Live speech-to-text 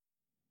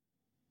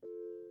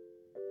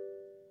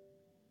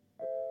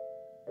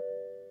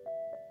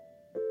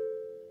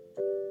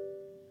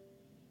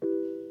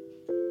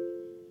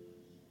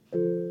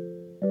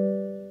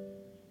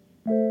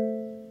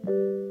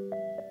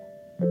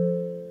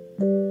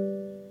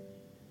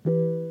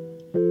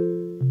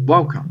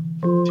Welcome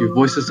to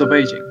Voices of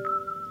Aging,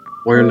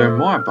 where you learn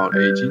more about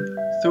aging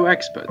through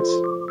experts.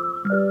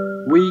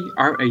 We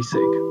are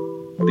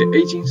ASIC, the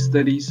Aging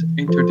Studies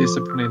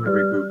Interdisciplinary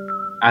Group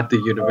at the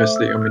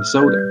University of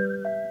Minnesota.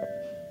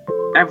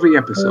 Every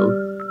episode,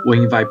 we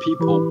invite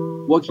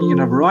people working in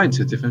a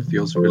variety of different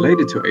fields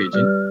related to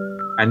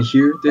aging and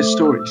hear their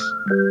stories.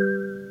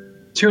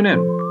 Tune in,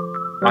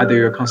 either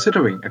you're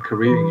considering a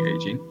career in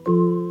aging,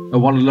 or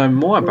want to learn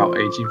more about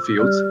aging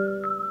fields,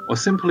 or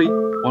simply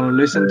want to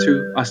listen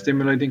to a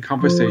stimulating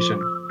conversation,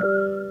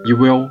 you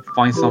will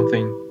find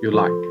something you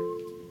like.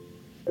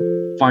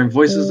 Find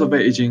Voices of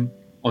Aging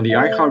on the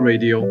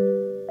iHeartRadio,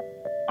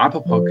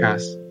 Apple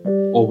Podcasts,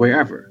 or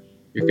wherever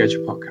you get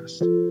your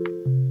podcasts.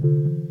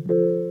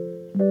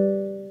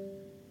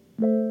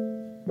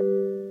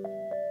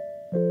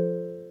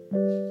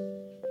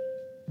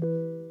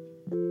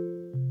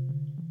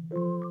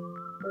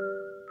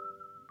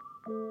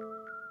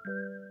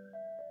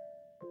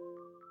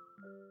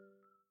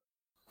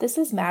 This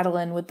is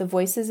Madeline with the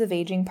Voices of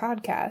Aging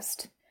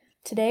podcast.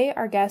 Today,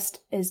 our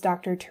guest is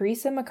Dr.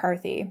 Teresa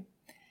McCarthy.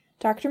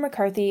 Dr.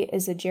 McCarthy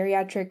is a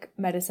geriatric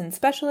medicine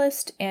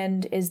specialist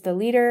and is the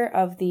leader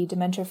of the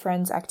Dementia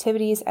Friends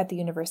activities at the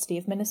University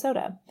of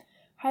Minnesota.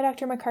 Hi,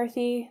 Dr.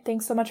 McCarthy.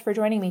 Thanks so much for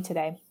joining me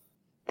today.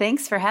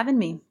 Thanks for having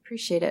me.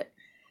 Appreciate it.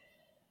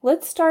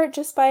 Let's start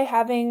just by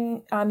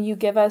having you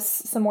give us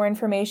some more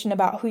information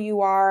about who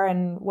you are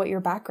and what your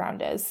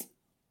background is.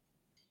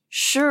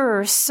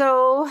 Sure.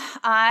 So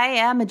I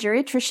am a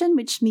geriatrician,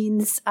 which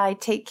means I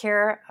take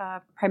care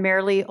of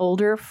primarily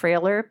older,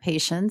 frailer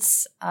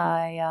patients.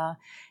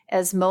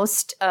 As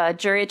most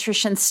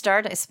geriatricians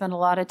start, I spent a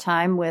lot of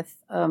time with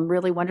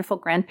really wonderful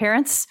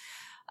grandparents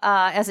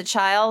as a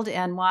child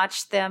and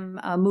watched them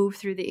move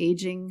through the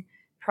aging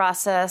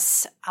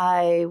process.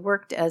 I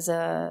worked as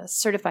a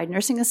certified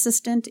nursing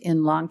assistant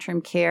in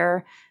long-term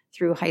care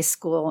through high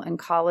school and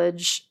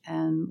college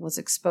and was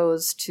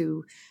exposed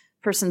to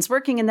persons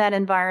working in that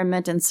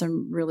environment and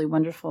some really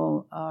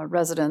wonderful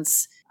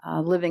residents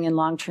living in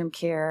long-term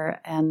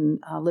care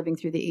and living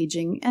through the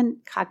aging and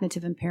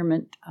cognitive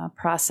impairment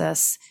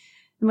process.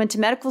 I went to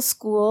medical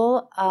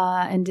school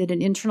and did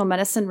an internal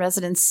medicine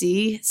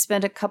residency,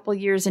 spent a couple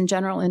years in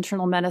general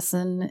internal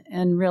medicine,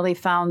 and really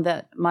found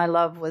that my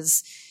love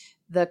was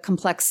the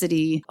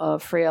complexity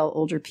of frail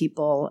older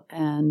people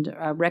and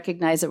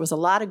recognized there was a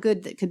lot of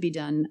good that could be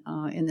done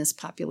in this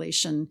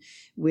population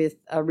with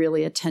a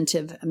really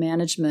attentive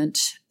management.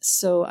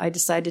 So I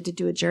decided to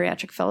do a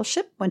geriatric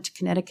fellowship, went to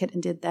Connecticut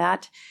and did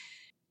that,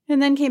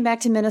 and then came back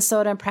to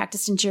Minnesota and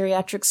practiced in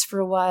geriatrics for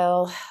a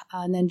while,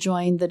 and then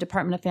joined the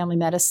Department of Family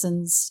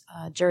Medicine's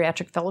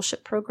geriatric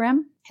fellowship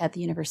program at the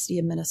University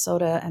of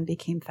Minnesota and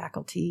became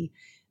faculty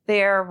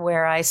there,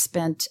 where I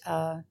spent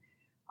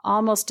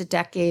almost a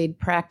decade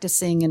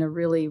practicing in a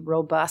really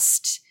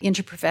robust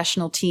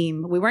interprofessional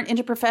team. We weren't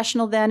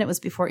interprofessional then. It was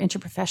before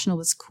interprofessional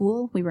was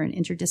cool. We were an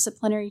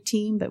interdisciplinary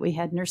team, but we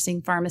had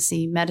nursing,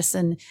 pharmacy,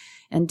 medicine,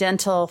 and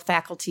dental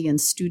faculty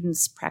and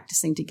students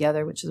practicing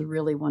together, which is a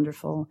really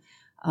wonderful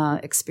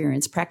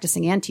experience.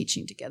 Practicing and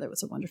teaching together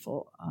was a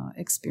wonderful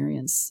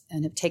experience,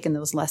 and have taken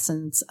those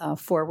lessons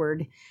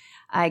forward.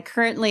 I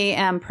currently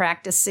am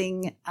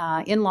practicing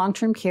in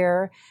long-term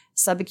care,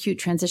 subacute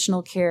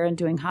transitional care, and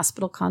doing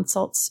hospital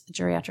consults,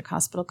 geriatric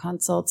hospital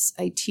consults.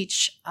 I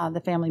teach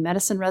the family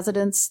medicine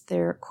residents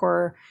their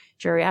core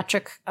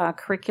geriatric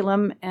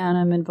curriculum, and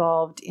I'm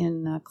involved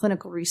in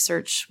clinical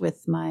research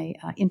with my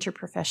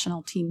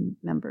interprofessional team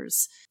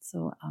members.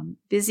 So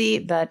busy,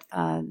 but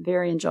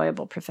very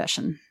enjoyable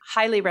profession.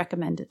 Highly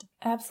recommended.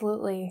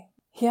 Absolutely.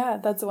 Yeah,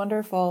 that's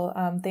wonderful.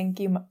 Thank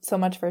you so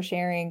much for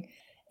sharing.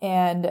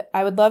 And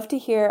I would love to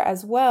hear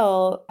as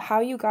well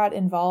how you got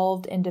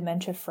involved in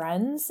Dementia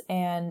Friends,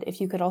 and if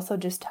you could also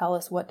just tell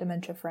us what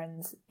Dementia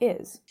Friends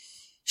is.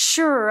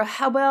 Sure.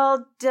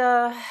 Well,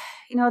 there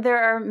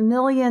are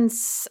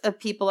millions of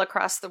people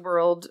across the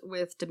world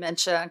with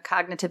dementia and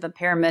cognitive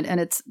impairment,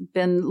 and it's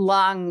been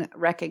long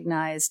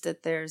recognized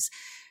that there's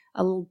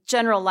a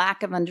general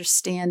lack of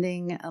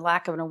understanding, a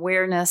lack of an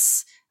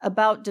awareness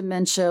about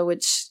dementia,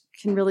 which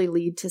can really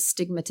lead to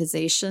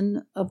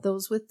stigmatization of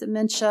those with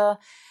dementia.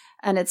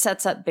 And it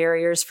sets up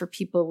barriers for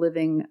people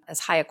living as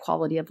high a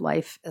quality of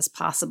life as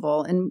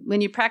possible. And when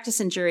you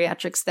practice in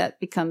geriatrics, that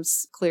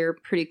becomes clear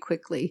pretty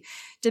quickly.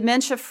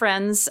 Dementia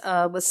Friends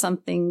was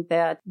something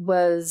that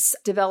was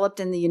developed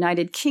in the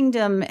United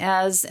Kingdom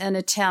as an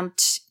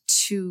attempt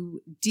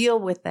to deal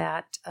with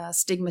that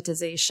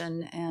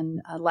stigmatization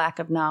and lack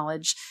of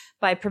knowledge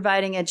by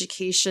providing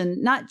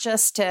education, not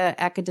just to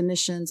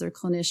academicians or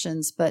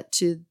clinicians, but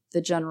to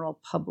the general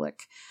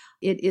public.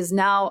 It is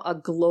now a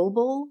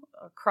global,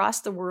 across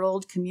the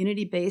world,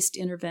 community-based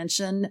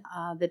intervention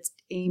that's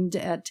aimed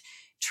at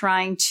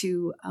trying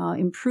to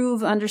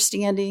improve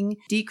understanding,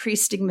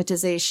 decrease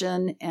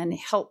stigmatization, and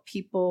help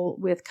people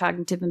with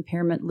cognitive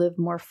impairment live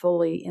more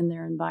fully in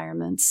their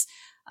environments.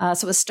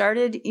 So it was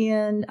started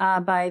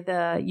by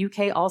the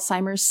UK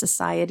Alzheimer's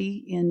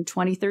Society in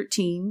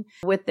 2013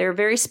 with their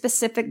very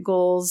specific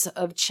goals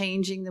of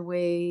changing the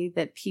way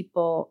that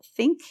people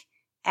think,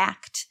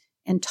 act,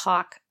 and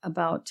talk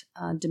about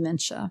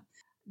dementia.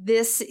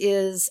 This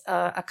is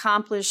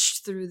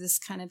accomplished through this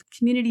kind of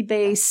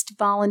community-based,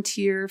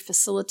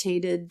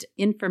 volunteer-facilitated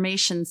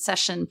information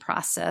session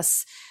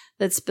process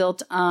that's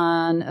built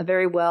on a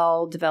very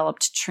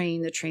well-developed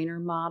train-the-trainer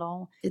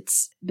model.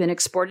 It's been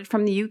exported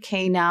from the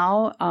UK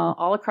now,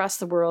 all across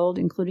the world,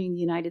 including the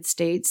United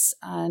States.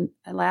 I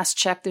last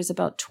checked, there's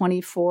about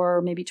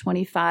 24, maybe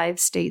 25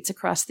 states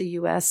across the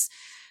U.S.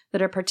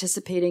 that are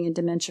participating in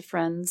Dementia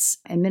Friends.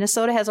 And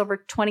Minnesota has over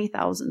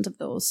 20,000 of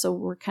those. So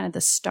we're kind of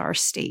the star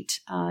state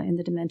in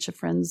the Dementia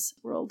Friends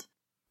world.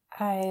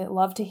 I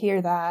love to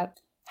hear that.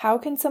 How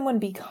can someone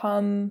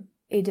become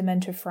a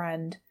Dementia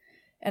Friend?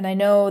 And I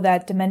know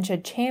that Dementia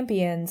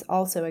Champions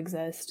also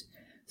exist.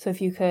 So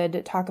if you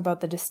could talk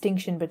about the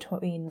distinction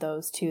between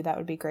those two, that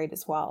would be great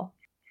as well.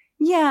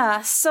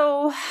 Yeah,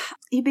 so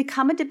you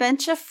become a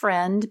Dementia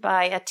Friend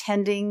by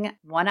attending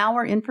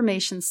 1-hour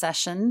information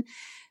session.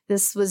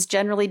 This was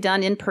generally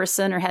done in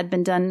person or had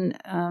been done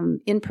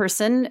in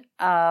person.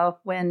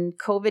 When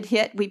COVID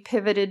hit, we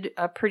pivoted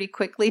pretty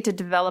quickly to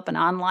develop an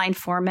online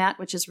format,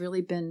 which has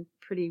really been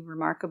pretty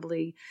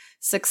remarkably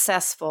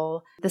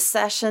successful. The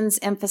sessions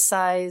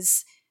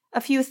emphasize a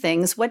few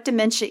things. What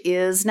dementia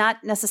is,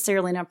 not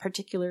necessarily in a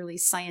particularly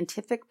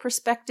scientific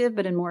perspective,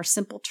 but in more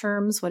simple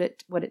terms, what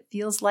it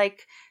feels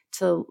like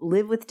to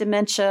live with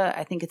dementia.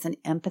 I think it's an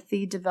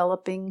empathy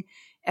developing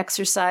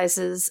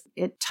exercises.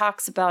 It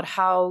talks about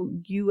how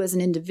you as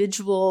an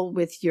individual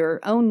with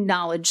your own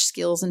knowledge,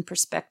 skills, and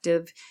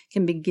perspective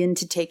can begin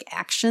to take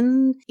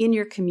action in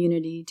your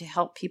community to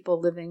help people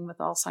living with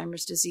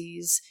Alzheimer's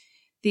disease.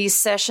 These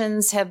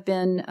sessions have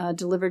been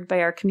delivered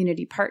by our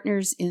community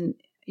partners in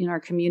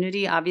our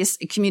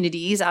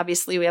communities.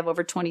 Obviously, we have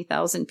over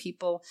 20,000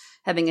 people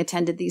having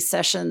attended these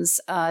sessions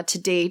to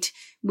date.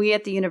 We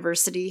at the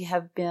university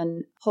have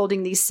been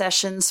holding these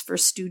sessions for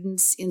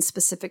students in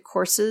specific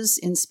courses,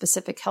 in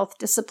specific health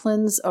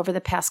disciplines over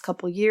the past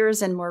couple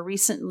years, and more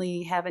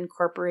recently have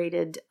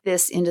incorporated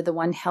this into the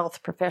One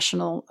Health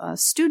professional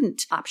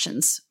student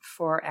options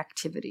for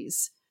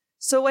activities.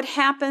 So what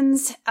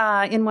happens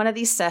in one of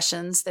these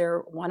sessions,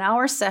 they're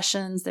 1-hour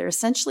sessions. They're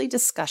essentially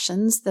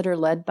discussions that are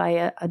led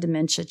by a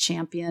dementia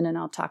champion, and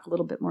I'll talk a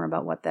little bit more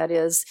about what that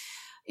is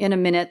in a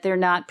minute. They're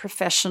not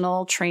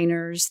professional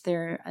trainers.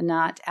 They're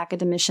not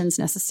academicians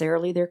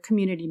necessarily. They're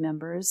community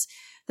members.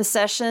 The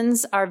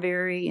sessions are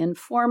very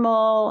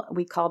informal.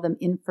 We call them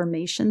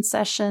information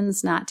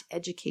sessions, not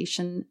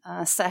education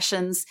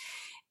sessions.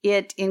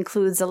 It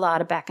includes a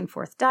lot of back and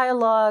forth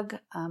dialogue,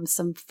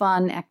 some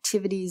fun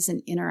activities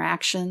and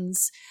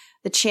interactions.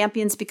 The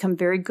champions become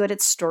very good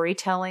at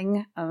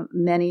storytelling.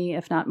 Many,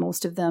 if not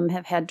most of them,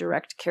 have had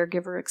direct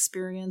caregiver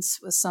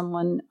experience with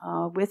someone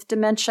with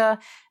dementia,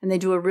 and they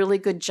do a really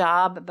good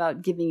job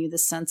about giving you the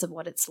sense of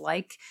what it's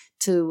like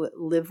to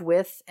live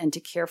with and to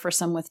care for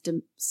someone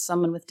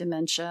with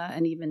dementia,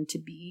 and even to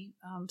be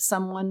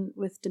someone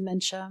with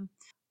dementia.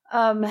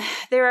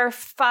 There are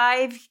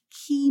 5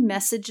 key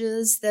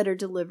messages that are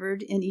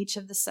delivered in each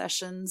of the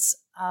sessions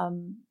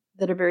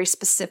that are very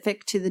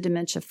specific to the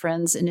Dementia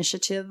Friends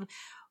initiative.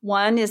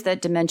 One is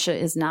that dementia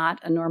is not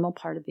a normal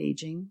part of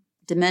aging.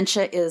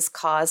 Dementia is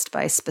caused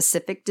by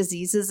specific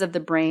diseases of the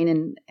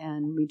brain,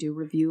 and we do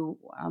review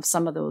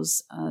some of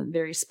those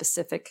very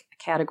specific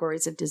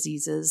categories of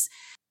diseases.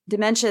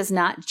 Dementia is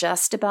not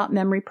just about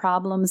memory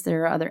problems.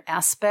 There are other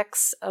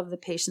aspects of the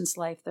patient's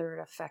life that are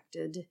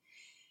affected.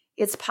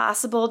 It's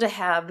possible to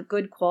have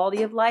good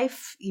quality of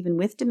life, even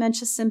with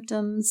dementia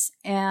symptoms,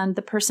 and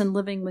the person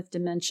living with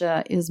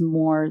dementia is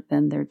more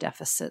than their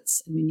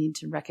deficits, and we need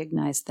to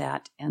recognize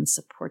that and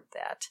support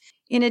that.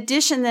 In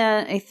addition,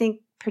 then, I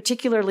think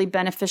particularly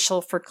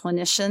beneficial for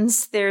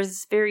clinicians,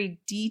 there's very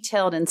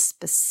detailed and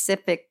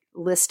specific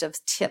list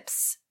of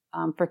tips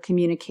for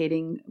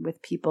communicating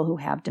with people who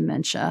have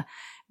dementia.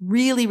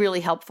 Really,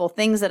 really helpful.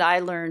 Things that I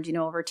learned,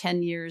 over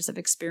 10 years of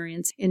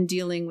experience in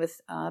dealing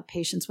with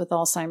patients with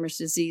Alzheimer's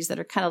disease that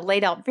are kind of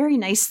laid out very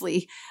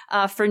nicely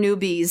for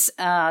newbies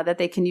that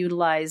they can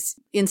utilize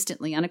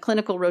instantly on a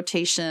clinical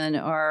rotation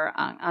or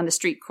on the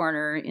street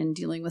corner in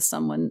dealing with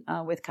someone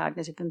with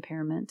cognitive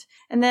impairment.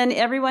 And then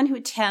everyone who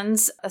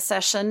attends a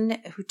session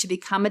to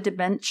become a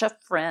dementia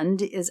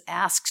friend is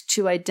asked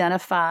to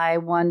identify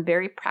one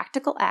very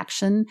practical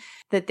action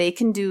that they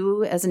can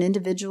do as an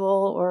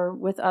individual or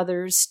with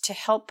others to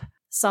help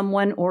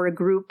someone or a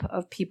group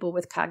of people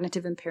with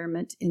cognitive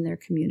impairment in their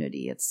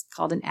community. It's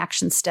called an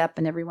action step,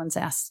 and everyone's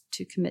asked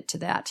to commit to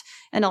that,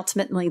 and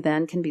ultimately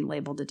then can be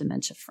labeled a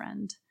dementia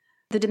friend.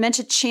 The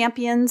dementia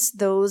champions,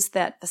 those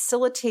that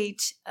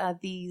facilitate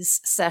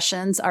these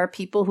sessions, are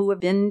people who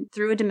have been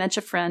through a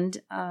dementia friend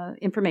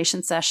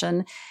information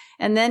session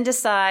and then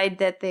decide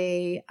that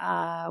they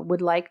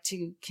would like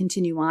to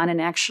continue on and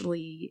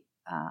actually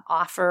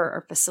offer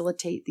or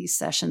facilitate these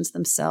sessions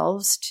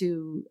themselves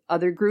to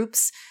other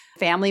groups,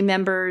 family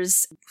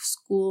members,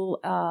 school,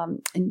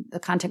 in the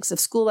context of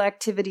school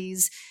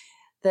activities.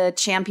 The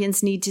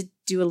champions need to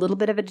do a little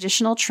bit of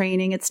additional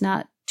training. It's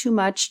not too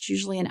much. It's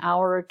usually an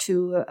hour or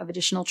two of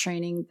additional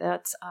training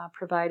that's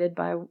provided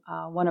by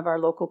one of our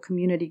local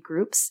community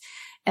groups.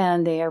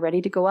 And they are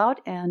ready to go out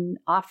and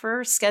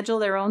schedule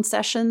their own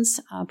sessions,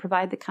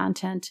 provide the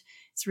content.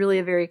 It's really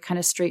a very kind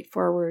of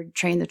straightforward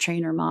train the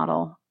trainer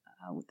model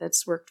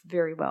that's worked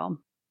very well.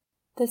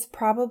 This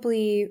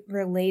probably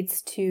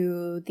relates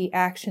to the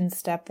action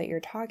step that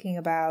you're talking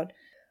about.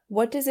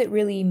 What does it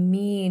really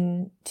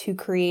mean to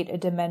create a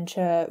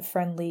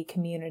dementia-friendly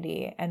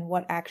community, and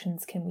what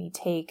actions can we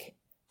take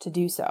to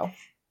do so?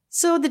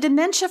 So the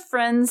Dementia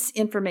Friends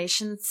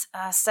information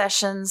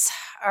sessions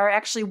are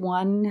actually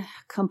one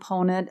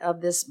component of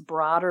this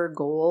broader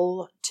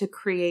goal to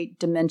create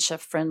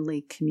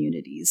dementia-friendly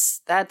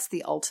communities. That's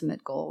the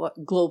ultimate goal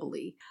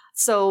globally.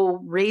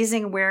 So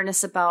raising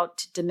awareness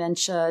about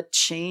dementia,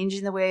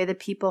 changing the way that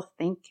people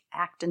think,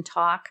 act, and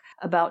talk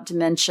about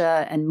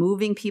dementia, and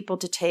moving people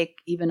to take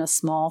even a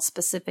small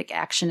specific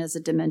action as a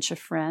dementia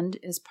friend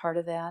is part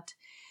of that.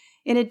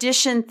 In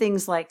addition,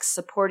 things like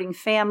supporting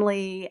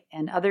family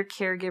and other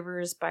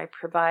caregivers by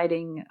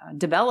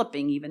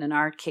developing even in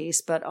our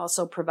case, but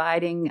also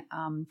providing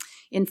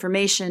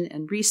information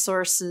and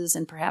resources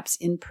and perhaps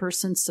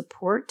in-person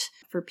support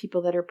for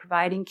people that are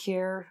providing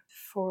care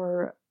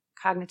for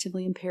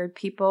cognitively impaired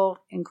people,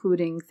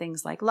 including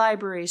things like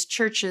libraries,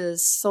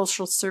 churches,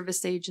 social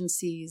service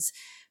agencies,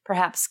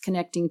 perhaps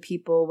connecting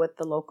people with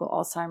the local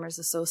Alzheimer's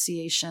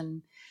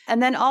Association.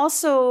 And then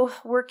also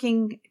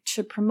working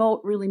to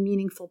promote really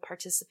meaningful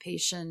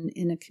participation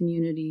in a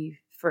community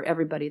for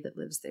everybody that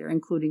lives there,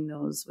 including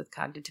those with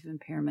cognitive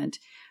impairment.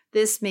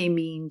 This may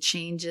mean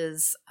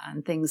changes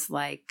on things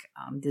like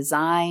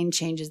design,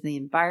 changes in the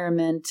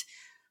environment,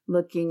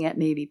 looking at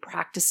maybe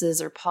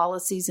practices or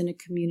policies in a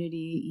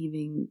community,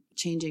 even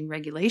changing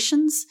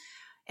regulations.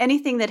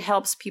 Anything that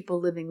helps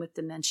people living with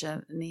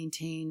dementia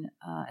maintain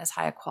as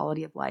high a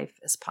quality of life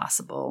as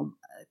possible.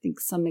 I think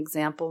some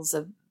examples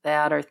of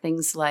that are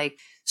things like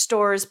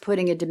stores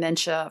putting a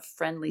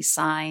dementia-friendly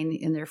sign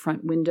in their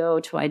front window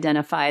to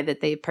identify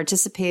that they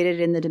participated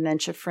in the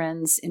Dementia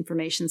Friends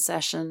information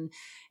session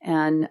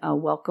and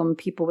welcome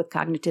people with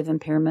cognitive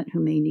impairment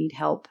who may need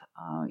help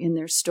in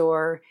their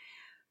store.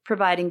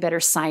 Providing better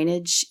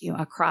signage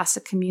across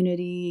a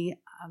community,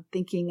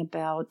 thinking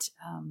about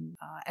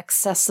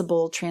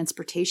accessible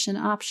transportation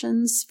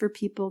options for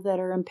people that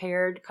are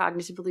impaired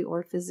cognitively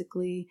or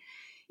physically,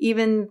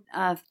 even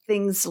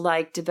things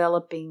like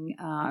developing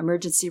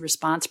emergency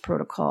response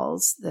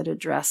protocols that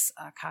address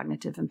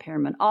cognitive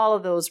impairment. All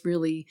of those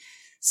really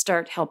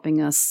start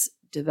helping us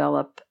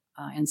develop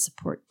and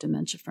support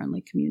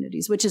dementia-friendly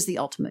communities, which is the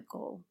ultimate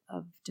goal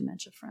of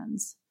Dementia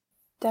Friends.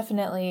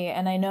 Definitely.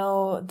 And I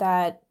know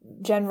that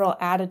general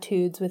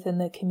attitudes within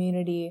the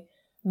community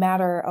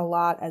matter a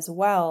lot as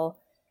well.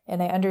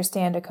 And I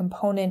understand a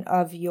component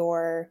of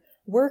your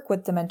work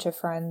with Dementia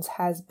Friends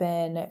has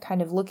been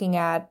kind of looking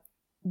at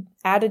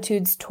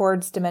attitudes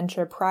towards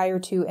dementia prior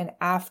to and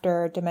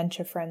after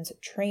Dementia Friends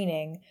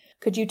training.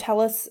 Could you tell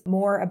us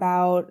more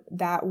about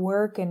that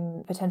work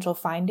and potential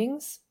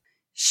findings?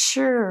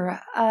 Sure.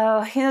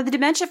 The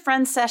Dementia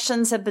Friends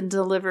sessions have been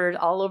delivered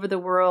all over the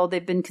world.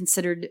 They've been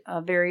considered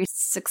very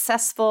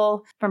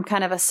successful from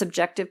kind of a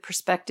subjective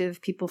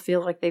perspective. People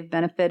feel like they've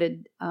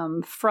benefited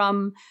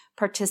from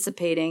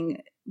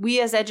participating.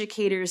 We as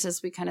educators,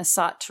 as we kind of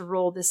sought to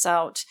roll this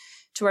out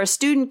to our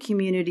student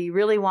community,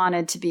 really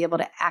wanted to be able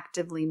to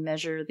actively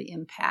measure the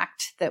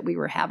impact that we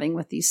were having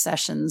with these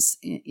sessions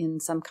in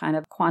some kind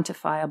of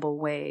quantifiable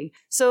way.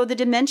 So the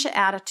Dementia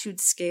Attitude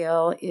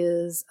Scale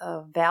is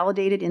a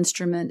validated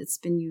instrument. It's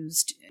been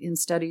used in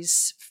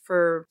studies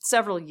for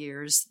several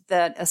years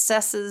that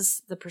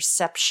assesses the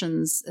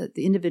perceptions,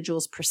 the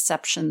individual's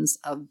perceptions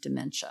of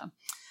dementia.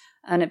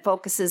 And it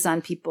focuses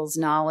on people's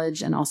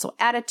knowledge and also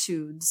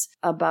attitudes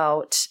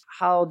about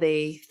how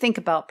they think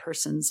about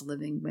persons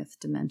living with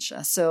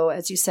dementia. So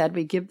as you said,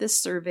 we give this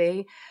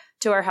survey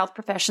to our health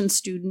profession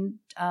student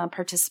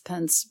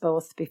participants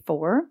both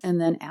before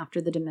and then after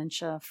the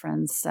Dementia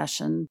Friends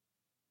session.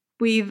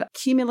 We've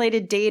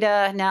accumulated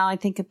data now, I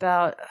think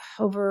about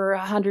over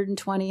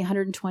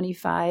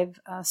 125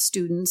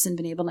 students, and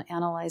been able to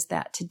analyze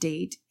that to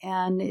date.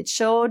 And it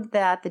showed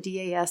that the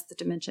DAS, the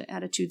Dementia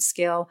Attitude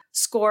Scale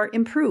score,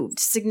 improved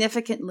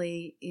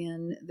significantly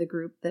in the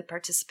group that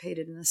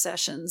participated in the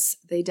sessions.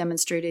 They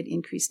demonstrated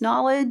increased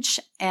knowledge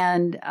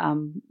and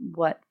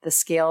what the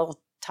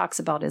scale talks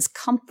about as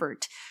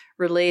comfort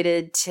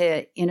related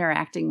to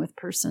interacting with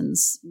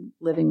persons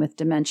living with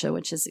dementia,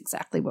 which is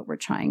exactly what we're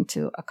trying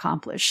to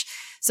accomplish.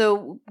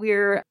 So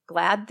we're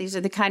glad these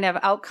are the kind of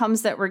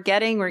outcomes that we're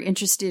getting. We're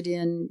interested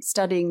in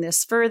studying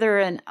this further.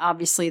 And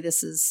obviously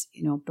this is,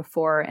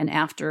 before and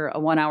after a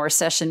 1-hour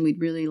session,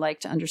 we'd really like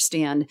to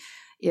understand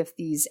if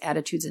these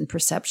attitudes and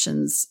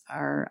perceptions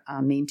are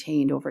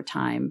maintained over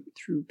time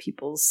through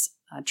people's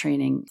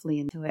training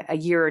into a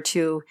year or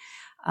two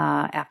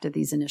after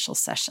these initial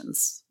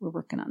sessions. We're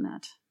working on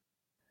that.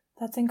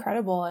 That's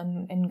incredible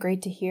and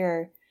great to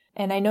hear.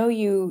 And I know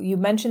you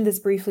mentioned this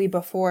briefly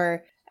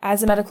before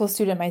As a medical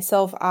student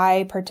myself,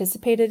 I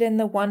participated in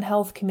the One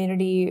Health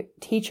Community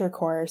Teacher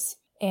course,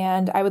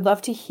 and I would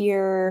love to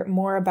hear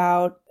more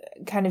about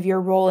kind of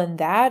your role in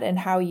that and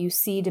how you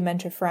see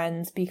Dementia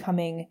Friends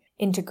becoming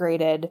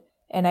integrated.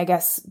 And I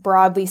guess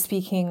broadly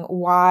speaking,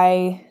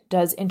 why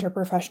does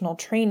interprofessional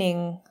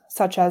training,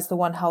 such as the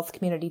One Health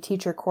Community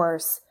Teacher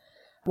course,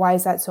 why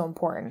is that so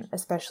important,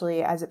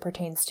 especially as it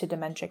pertains to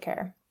dementia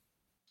care?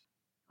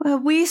 Well,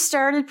 we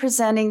started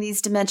presenting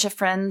these Dementia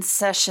Friends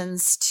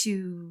sessions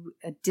to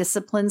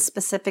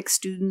discipline-specific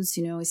students.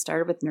 We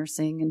started with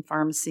nursing and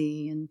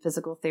pharmacy and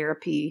physical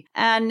therapy.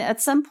 And at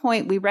some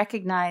point, we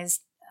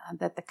recognized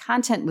that the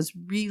content was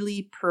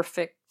really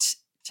perfect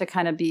to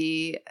kind of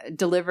be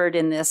delivered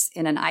in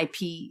an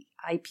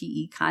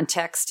IPE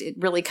context. It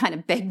really kind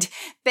of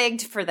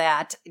begged for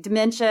that.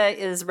 Dementia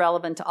is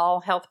relevant to all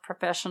health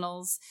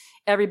professionals.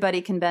 Everybody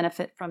can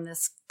benefit from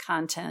this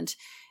content.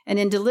 And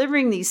in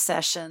delivering these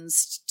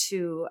sessions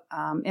to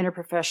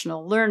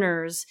interprofessional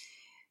learners,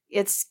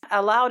 it's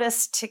allowed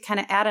us to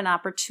kind of add an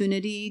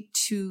opportunity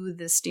to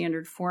the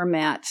standard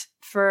format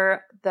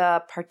for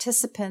the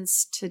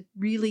participants to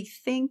really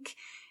think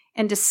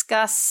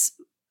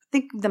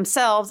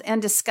themselves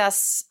and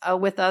discuss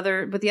with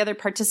the other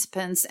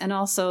participants and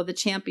also the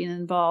champion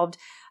involved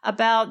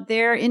about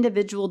their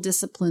individual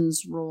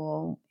discipline's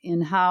role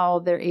in how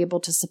they're able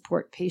to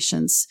support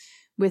patients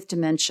with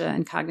dementia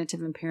and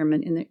cognitive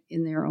impairment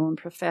in their own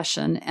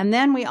profession. And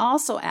then we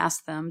also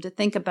ask them to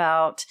think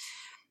about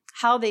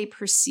how they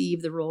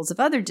perceive the roles of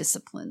other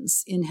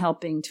disciplines in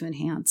helping to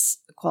enhance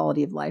the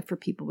quality of life for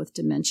people with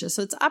dementia.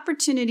 So it's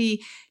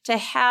opportunity to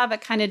have a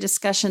kind of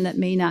discussion that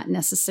may not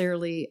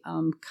necessarily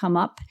come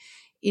up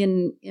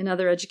in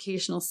other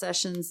educational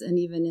sessions and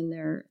even in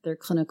their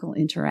clinical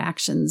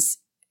interactions.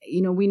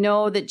 We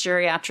know that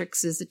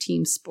geriatrics is a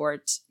team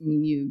sport. I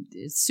mean,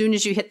 as soon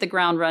as you hit the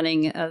ground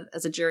running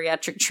as a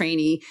geriatric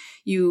trainee,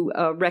 you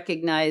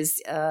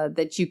recognize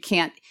that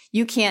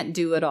you can't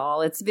do it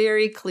all. It's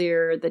very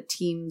clear that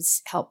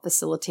teams help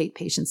facilitate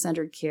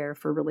patient-centered care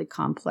for really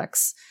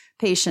complex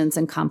patients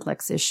and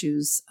complex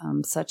issues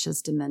such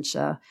as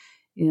dementia.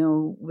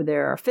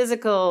 There are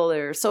physical,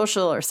 there are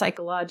social or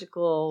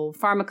psychological,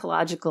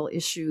 pharmacological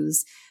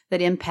issues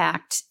that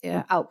impact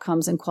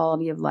outcomes and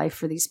quality of life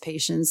for these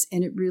patients.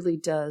 And it really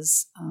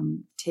does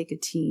take a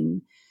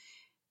team.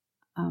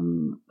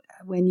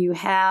 When you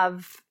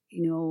have,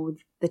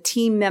 the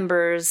team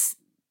members'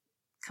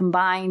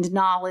 combined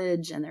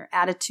knowledge and their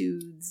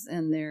attitudes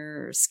and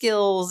their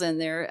skills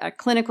and their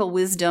clinical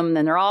wisdom,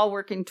 and they're all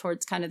working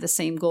towards kind of the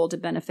same goal to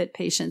benefit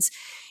patients,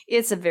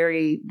 it's a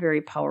very,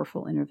 very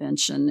powerful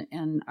intervention.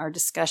 And our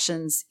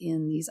discussions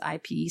in these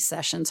IPE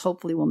sessions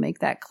hopefully will make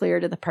that clear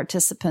to the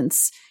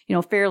participants,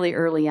 fairly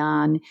early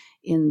on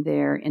in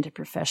their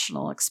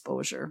interprofessional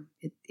exposure.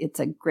 It's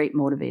a great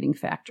motivating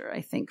factor, I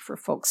think, for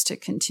folks to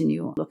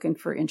continue looking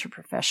for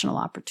interprofessional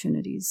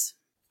opportunities.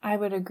 I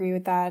would agree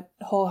with that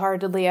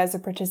wholeheartedly. As a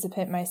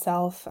participant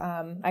myself,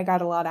 I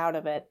got a lot out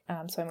of it.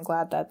 So I'm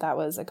glad that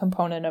was a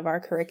component of our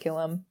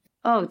curriculum.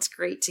 Oh, it's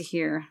great to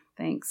hear.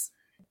 Thanks.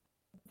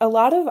 A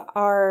lot of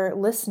our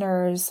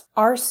listeners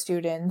are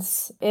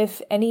students.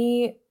 If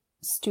any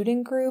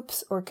student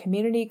groups or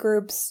community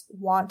groups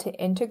want to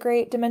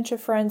integrate Dementia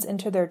Friends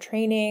into their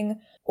training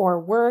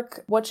or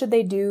work, what should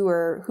they do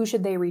or who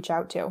should they reach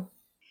out to?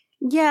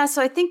 Yeah,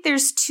 so I think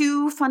there's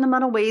two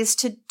fundamental ways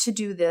to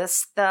do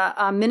this. The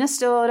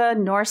Minnesota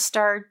North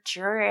Star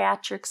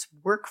Geriatrics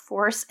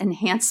Workforce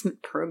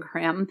Enhancement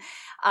Program,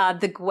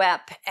 the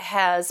GWEP,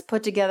 has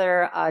put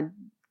together a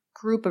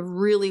group of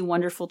really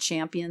wonderful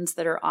champions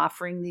that are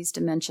offering these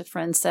Dementia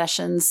Friends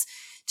sessions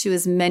to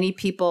as many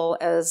people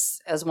as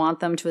want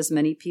them, to as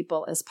many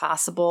people as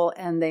possible.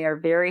 And they are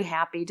very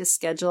happy to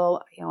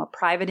schedule, a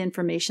private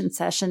information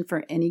session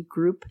for any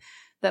group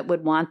that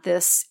would want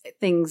this.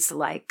 Things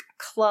like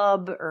a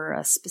club or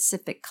a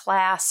specific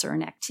class or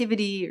an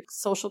activity or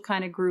social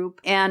kind of group.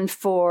 And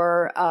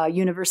for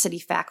university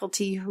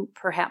faculty who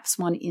perhaps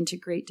want to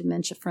integrate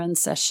Dementia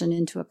Friends session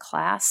into a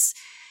class,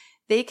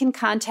 they can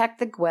contact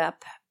the GWEP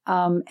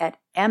at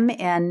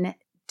mn-gwep,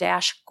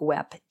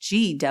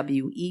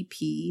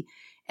 GWEP,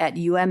 at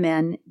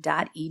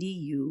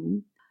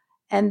umn.edu.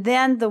 And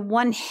then the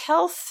One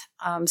Health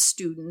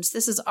students,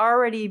 this has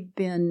already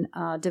been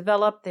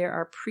developed. There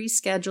are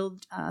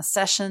pre-scheduled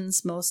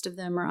sessions. Most of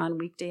them are on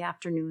weekday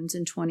afternoons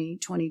in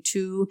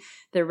 2022.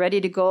 They're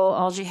ready to go.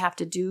 All you have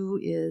to do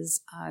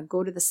is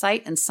go to the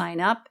site and sign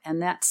up.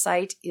 And that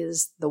site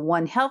is the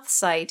One Health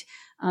site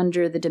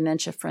under the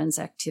Dementia Friends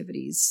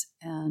activities.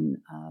 And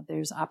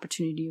there's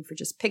opportunity for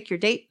just pick your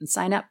date and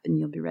sign up and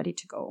you'll be ready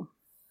to go.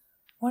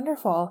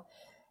 Wonderful.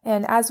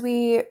 And as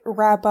we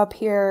wrap up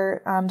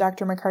here,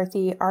 Dr.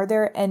 McCarthy, are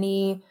there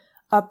any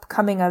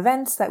upcoming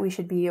events that we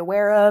should be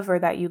aware of or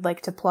that you'd like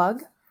to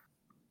plug?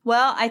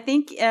 Well, I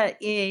think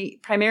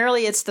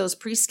primarily it's those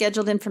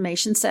pre-scheduled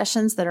information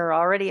sessions that are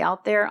already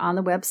out there on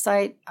the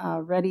website,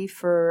 ready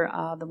for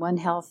the One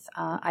Health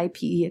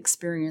IPE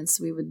experience.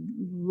 We would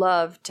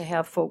love to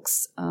have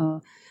folks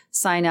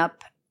sign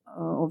up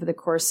over the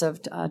course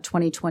of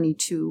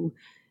 2022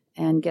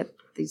 and get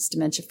these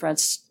Dementia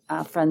Friends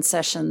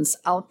sessions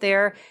out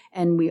there.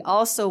 And we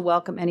also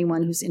welcome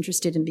anyone who's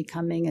interested in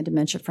becoming a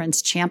Dementia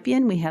Friends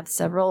champion. We have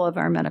several of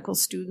our medical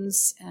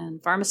students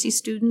and pharmacy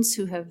students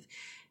who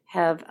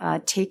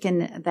have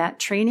taken that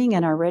training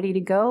and are ready to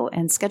go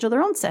and schedule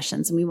their own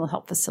sessions. And we will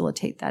help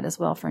facilitate that as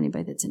well for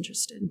anybody that's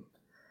interested.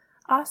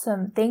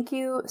 Awesome. Thank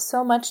you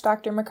so much,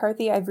 Dr.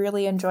 McCarthy. I've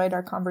really enjoyed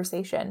our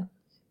conversation.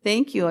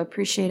 Thank you. I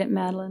appreciate it,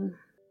 Madeline.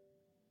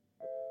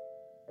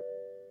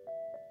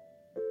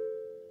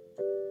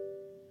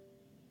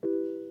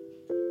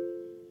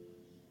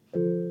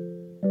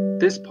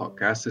 This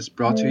podcast is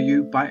brought to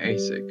you by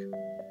ASIC,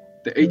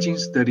 the Aging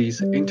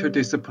Studies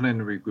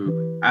Interdisciplinary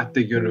Group at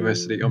the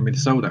University of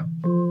Minnesota.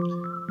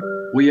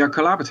 We are a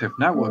collaborative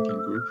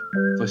networking group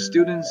for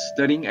students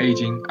studying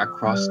aging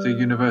across the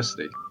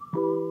university.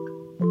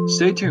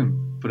 Stay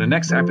tuned for the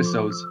next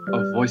episodes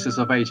of Voices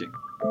of Aging,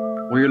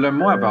 where you learn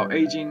more about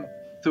aging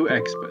through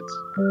experts.